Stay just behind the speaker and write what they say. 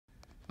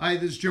Hi,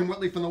 this is Jim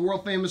Whitley from the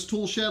world famous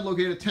tool shed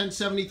located at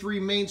 1073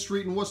 Main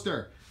Street in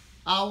Worcester.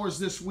 Hours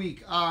this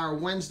week are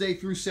Wednesday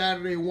through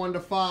Saturday 1 to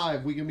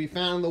 5. We can be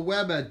found on the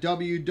web at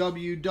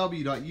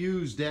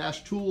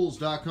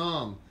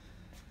www.use-tools.com.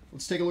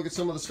 Let's take a look at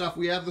some of the stuff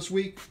we have this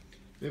week.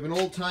 We have an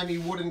old-timey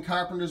wooden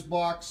carpenter's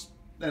box.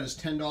 That is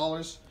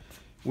 $10.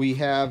 We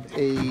have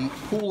a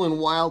Cool and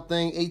Wild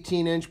Thing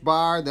 18-inch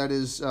bar. That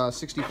is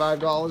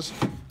 $65.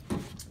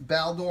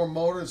 Baldor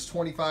motor is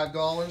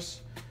 $25.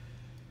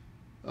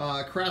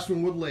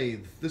 Craftsman wood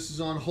lathe. This is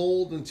on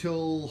hold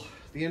until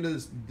the end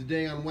of the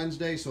day on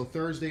Wednesday, so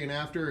Thursday and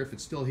after, if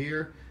it's still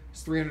here.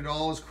 It's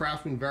 $300.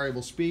 Craftsman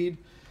variable speed.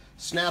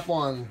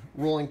 Snap-on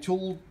rolling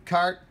tool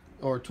cart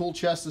or tool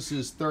chest. This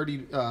is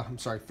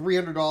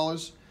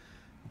 $300.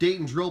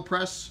 Dayton drill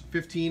press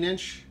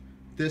 15-inch.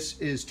 This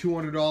is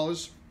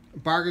 $200.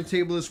 Bargain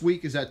table this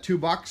week is at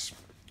 $2.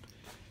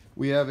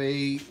 We have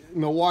a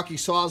Milwaukee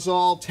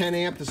sawzall 10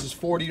 amp. This is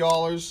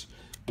 $40.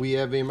 We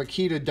have a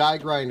Makita die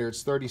grinder.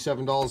 It's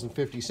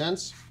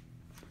 $37.50.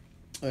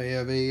 I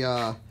have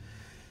a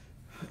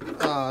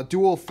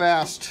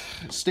duofast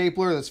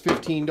stapler. That's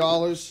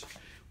 $15.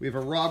 We have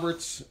a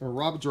Roberts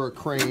or a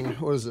crane.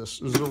 What is this?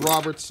 This is a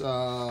Roberts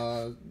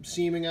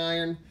seaming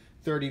iron.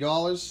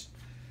 $30.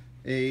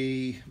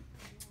 A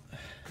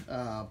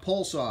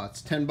pole saw.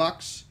 It's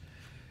 $10.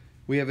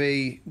 We have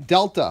a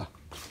Delta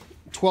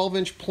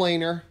 12-inch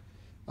planer.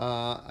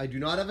 I do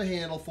not have a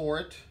handle for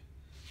it,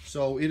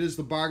 so it is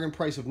the bargain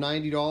price of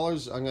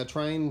 $90. I'm going to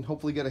try and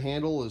hopefully get a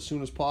handle as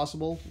soon as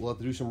possible. We'll have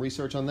to do some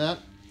research on that.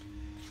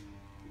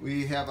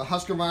 We have a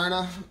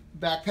Husqvarna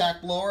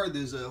backpack blower.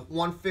 There's a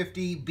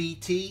 150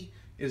 BT.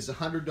 It is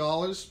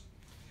 $100.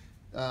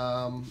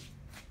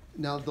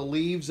 Now the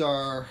leaves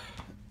are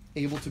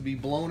able to be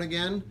blown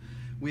again.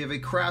 We have a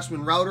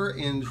Craftsman router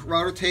and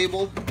router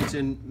table. It's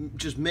in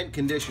just mint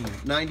condition,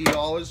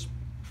 $90.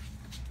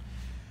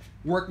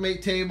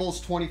 Workmate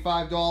tables,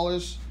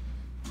 $25.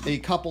 A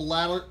couple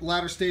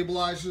ladder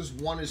stabilizers.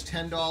 One is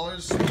 $10,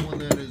 the one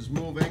that is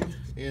moving,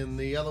 and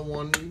the other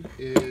one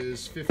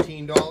is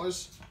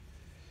 $15.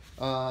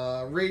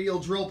 Radial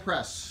drill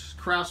press,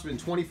 Craftsman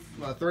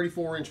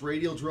 34-inch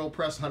radial drill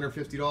press,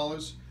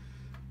 $150.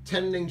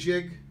 Tending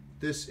jig,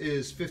 this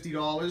is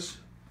 $50.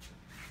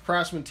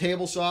 Craftsman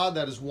table saw,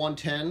 that is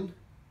 $110.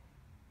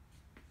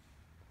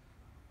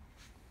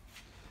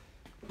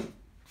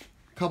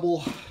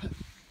 Couple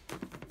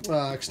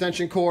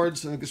extension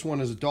cords. I think this one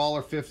is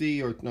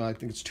 $1.50, or no, I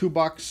think it's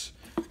 $2.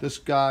 This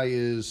guy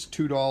is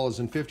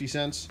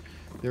 $2.50.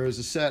 There is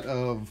a set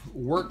of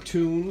work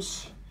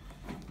tunes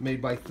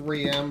made by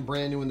 3M,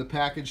 brand new in the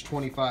package,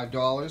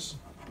 $25.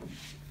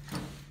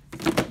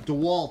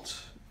 DeWalt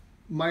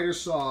miter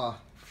saw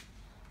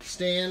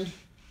stand.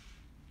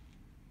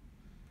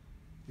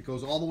 It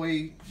goes all the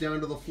way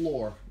down to the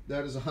floor.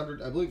 That is I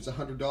believe it's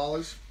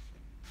 $100.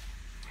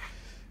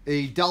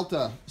 A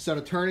Delta set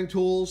of turning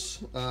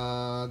tools. There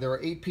are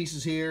 8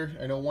 pieces here.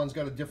 I know one's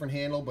got a different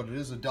handle, but it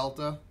is a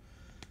Delta.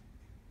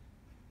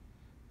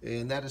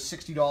 And that is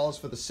 $60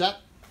 for the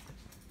set.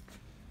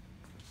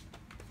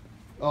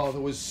 Oh,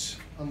 there was,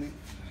 on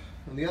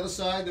the other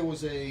side, there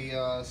was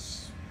a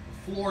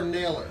floor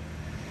nailer.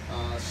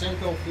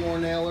 Senco floor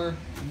nailer,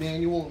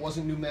 manual. It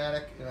wasn't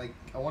pneumatic. And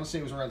I want to say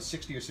it was around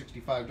 $60 or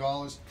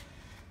 $65.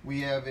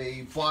 We have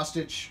a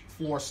Bostitch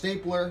floor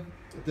stapler.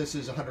 This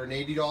is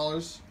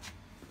 $180.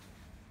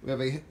 We have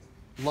a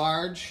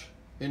large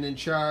and in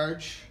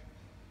charge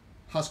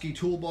Husky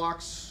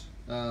toolbox.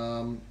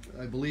 I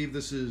believe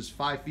this is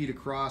 5 feet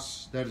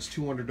across. That is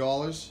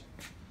 $200.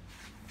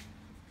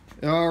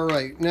 All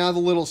right, now the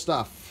little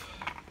stuff.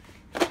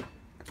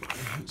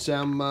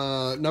 Some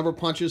number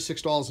punches,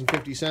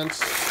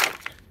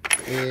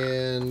 $6.50.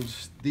 And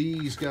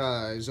these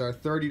guys are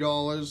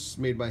 $30,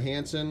 made by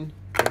Hanson.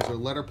 Those are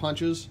letter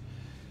punches.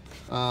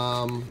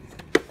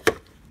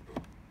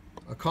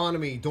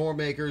 Economy door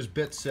makers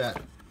bit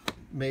set,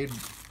 made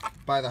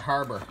by the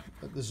Harbor.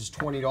 This is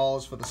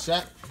 $20 for the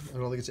set. I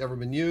don't think it's ever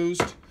been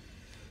used.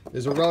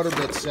 There's a router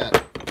bit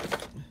set.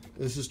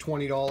 This is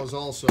 $20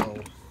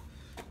 also.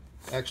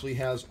 Actually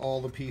has all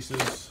the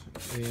pieces,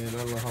 and I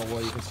don't know how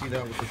well you can see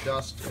that with the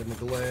dust and the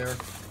glare,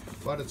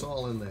 but it's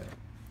all in there.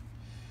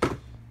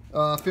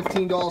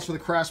 $15 for the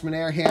Craftsman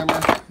air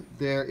hammer.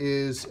 There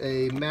is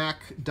a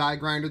Mac die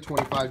grinder,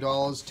 $25.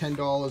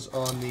 $10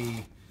 on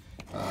the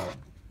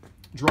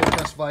drill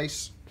press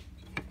vise.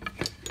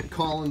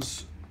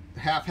 Collins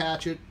half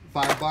hatchet,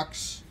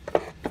 $5.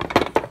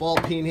 Ball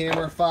peen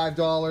hammer,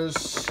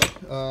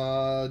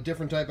 $5.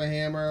 Different type of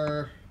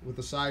hammer with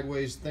the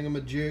sideways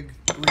thingamajig,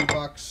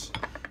 $3.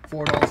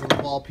 $4 on the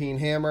ball peen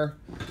hammer.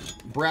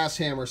 Brass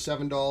hammer,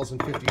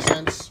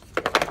 $7.50.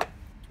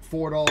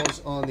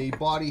 $4 on the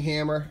body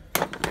hammer.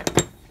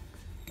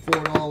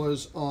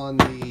 $4 on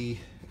the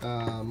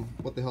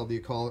what the hell do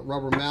you call it?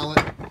 Rubber mallet.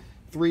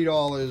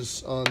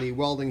 $3 on the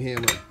welding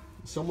hammer.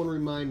 Someone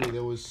remind me,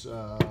 there was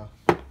what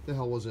the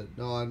hell was it?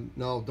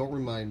 No, don't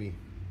remind me.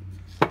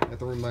 I have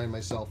to remind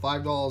myself.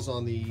 $5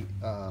 on the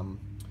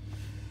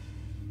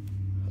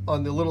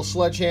on the little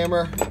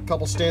sledgehammer. A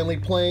couple Stanley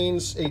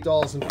planes,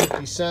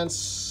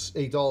 $8.50.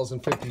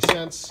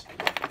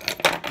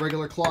 $8.50.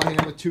 Regular claw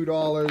hammer,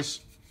 $2.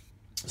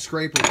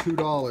 Scraper,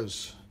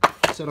 $2.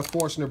 Set of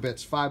Forstner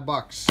bits, $5.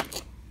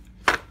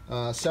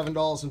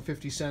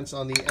 $7.50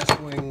 on the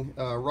S-Wing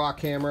rock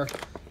hammer.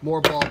 More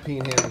ball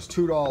peen hammers,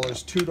 $2,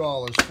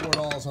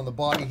 $4 on the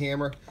body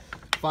hammer,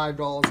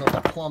 $5 on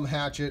the plumb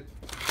hatchet.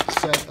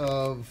 Set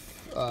of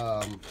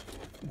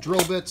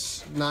drill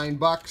bits,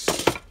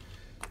 $9.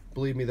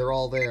 Believe me, they're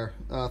all there.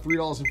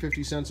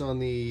 $3.50 on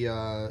the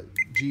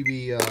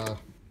GB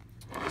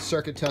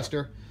circuit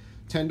tester.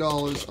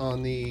 $10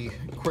 on the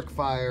quick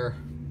fire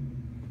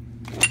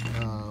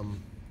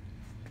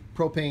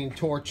propane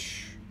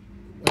torch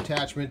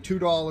attachment.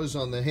 $2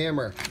 on the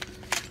hammer.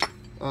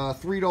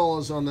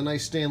 $3 on the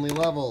nice Stanley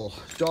level.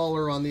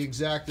 $1 on the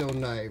X-Acto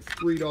knife.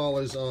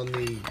 $3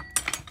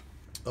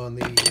 on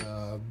the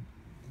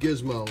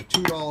gizmo.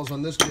 $2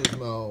 on this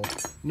gizmo.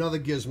 Another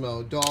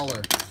gizmo.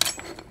 $1.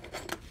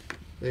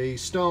 A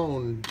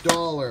stone.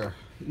 $1.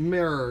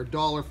 Mirror.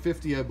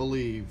 $1.50, I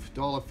believe.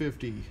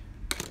 $1.50.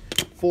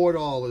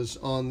 $4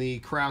 on the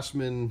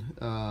Craftsman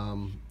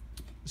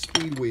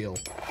speed wheel.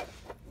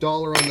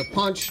 $1 on the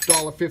punch.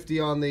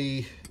 $1.50 on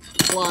the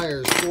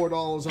pliers.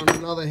 $4 on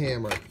another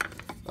hammer.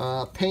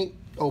 Paint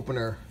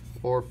opener,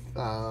 or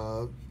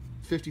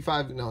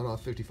 55, no, not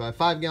 55,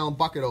 5-gallon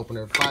bucket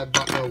opener, $1.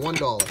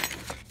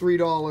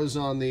 $3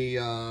 on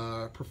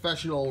the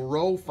professional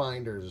row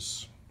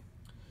finders.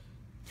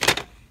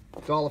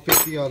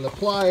 $1.50 on the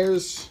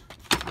pliers.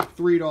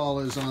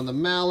 $3 on the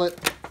mallet.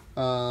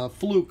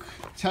 Fluke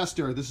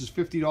tester, this is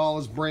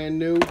 $50, brand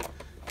new.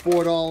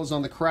 $4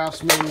 on the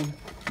Craftsman,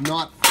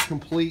 not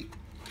complete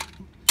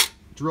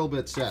drill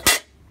bit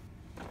set.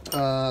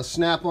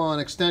 Snap-on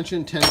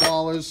extension,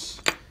 $10.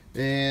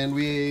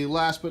 And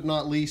last but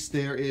not least,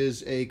 there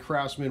is a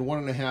Craftsman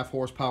 1.5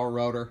 horsepower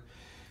router,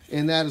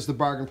 and that is the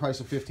bargain price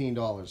of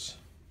 $15.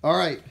 All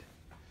right,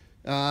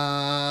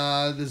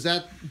 does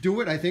that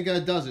do it? I think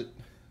that does it.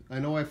 I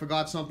know I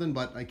forgot something,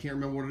 but I can't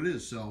remember what it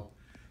is, so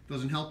it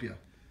doesn't help you.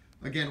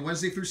 Again,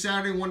 Wednesday through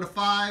Saturday, 1 to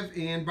 5,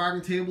 and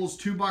bargain tables,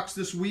 $2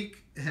 this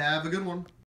week. Have a good one.